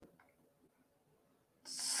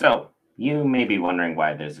So, you may be wondering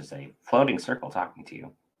why there's just a floating circle talking to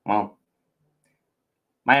you. Well,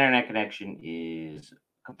 my internet connection is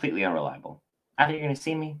completely unreliable. Either you're going to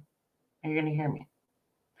see me or you're going to hear me.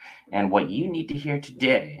 And what you need to hear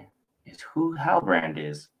today is who Halbrand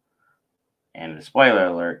is. And a spoiler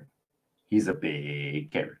alert, he's a big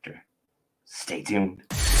character. Stay tuned.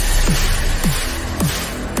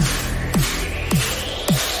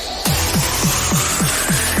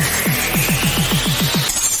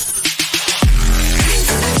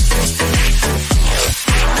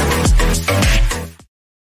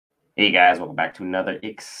 Hey guys, welcome back to another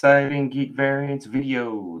exciting Geek Variants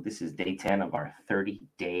video. This is day 10 of our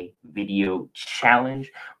 30-day video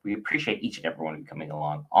challenge. We appreciate each and every one of you coming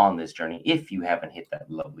along on this journey. If you haven't hit that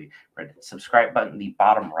lovely red subscribe button, the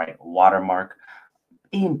bottom right watermark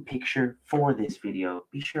in picture for this video,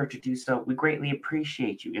 be sure to do so. We greatly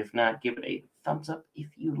appreciate you. If not, give it a thumbs up if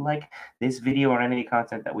you like this video or any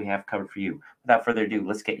content that we have covered for you. Without further ado,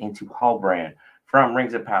 let's get into Halbrand from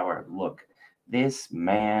Rings of Power. Look, this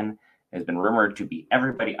man has been rumored to be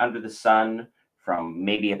everybody under the sun, from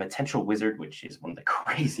maybe a potential wizard, which is one of the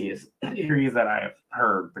craziest theories that I have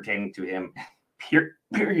heard pertaining to him,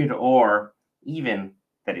 period, or even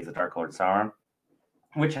that he's a Dark Lord Sauron,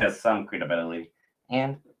 which has some credibility,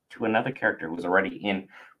 and to another character who's already in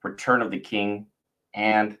Return of the King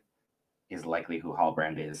and is likely who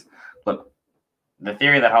Halbrand is. Look, the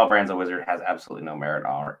theory that Halbrand's a wizard has absolutely no merit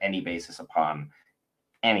or any basis upon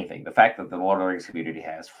anything. The fact that the Lord of the Rings community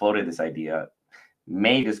has floated this idea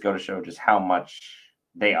may just go to show just how much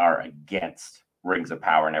they are against Rings of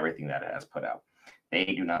Power and everything that it has put out. They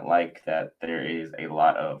do not like that there is a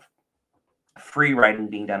lot of free writing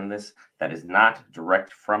being done in this that is not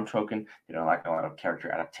direct from Tolkien. They don't like a lot of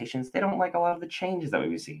character adaptations. They don't like a lot of the changes that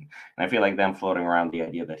we've seen. And I feel like them floating around the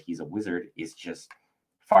idea that he's a wizard is just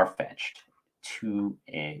far-fetched to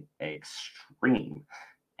an extreme.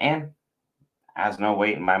 And has no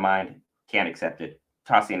weight in my mind, can't accept it,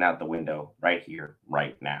 tossing out the window right here,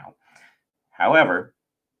 right now. However,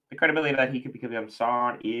 the credibility that he could become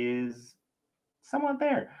Sauron is somewhat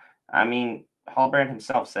there. I mean, Halbrand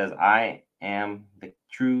himself says, "I am the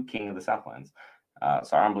true king of the Southlands."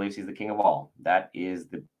 Sauron believes he's the king of all. That is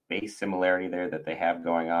the base similarity there that they have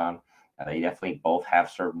going on. They definitely both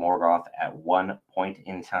have served Morgoth at one point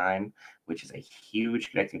in time, which is a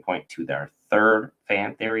huge connecting point to their third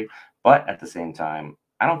fan theory. But at the same time,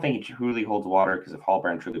 I don't think it truly holds water, because if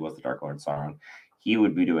Halbrand truly was the Dark Lord Sauron, he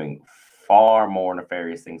would be doing far more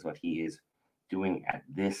nefarious things what he is doing at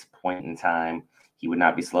this point in time. He would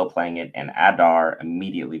not be slow playing it, and Adar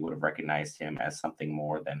immediately would have recognized him as something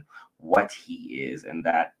more than what he is. And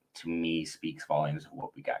that, to me, speaks volumes of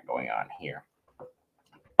what we got going on here.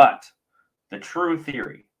 But the true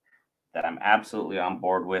theory that I'm absolutely on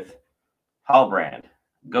board with, Halbrand,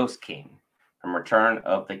 Ghost King, from Return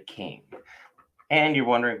of the King. And you're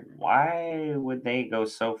wondering, why would they go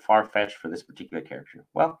so far-fetched for this particular character?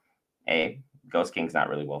 Well, A, Ghost King's not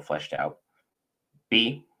really well fleshed out.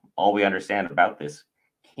 B, all we understand about this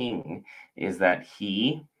king is that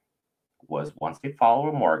he was once a follower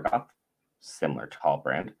of Morgoth, similar to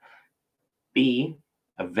Halbrand. B,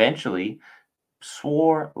 eventually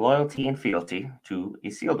swore loyalty and fealty to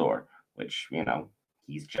Isildur, which,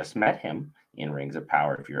 he's just met him in Rings of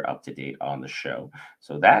Power, if you're up to date on the show.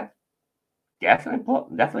 So that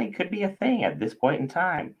definitely could be a thing at this point in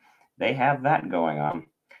time. They have that going on.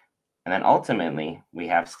 And then ultimately, we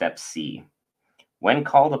have step C. When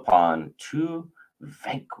called upon to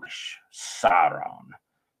vanquish Sauron,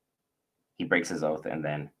 he breaks his oath and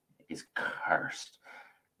then is cursed.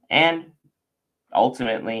 And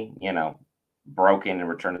ultimately, broken in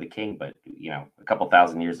Return of the King, but, a couple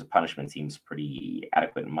thousand years of punishment seems pretty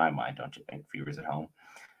adequate in my mind, don't you think, viewers at home?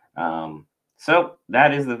 So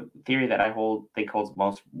that is the theory that I think holds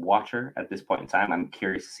most water at this point in time. I'm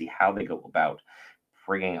curious to see how they go about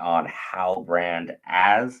bringing on Halbrand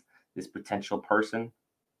as this potential person.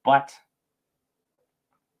 But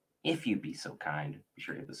if you'd be so kind, be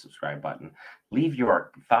sure to hit the subscribe button. Leave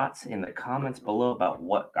your thoughts in the comments below about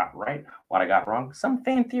what got right, what I got wrong, some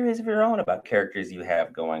fan theories of your own about characters you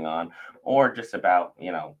have going on, or just about,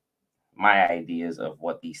 my ideas of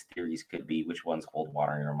what these theories could be, which ones hold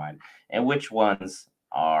water in your mind, and which ones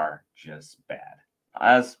are just bad.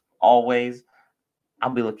 As always,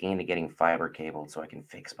 I'll be looking into getting fiber cabled so I can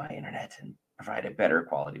fix my internet and provide a better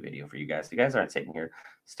quality video for you guys. You guys aren't sitting here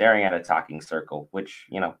staring at a talking circle, which,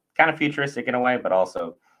 kind of futuristic in a way, but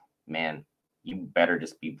also, man, you better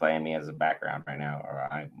just be playing me as a background right now, or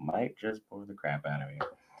I might just bore the crap out of you.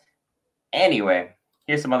 Anyway,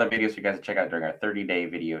 here's some other videos for you guys to check out during our 30-day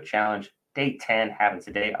video challenge. Day 10 happens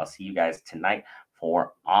today. I'll see you guys tonight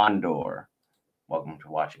for Andor. Welcome to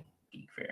watching.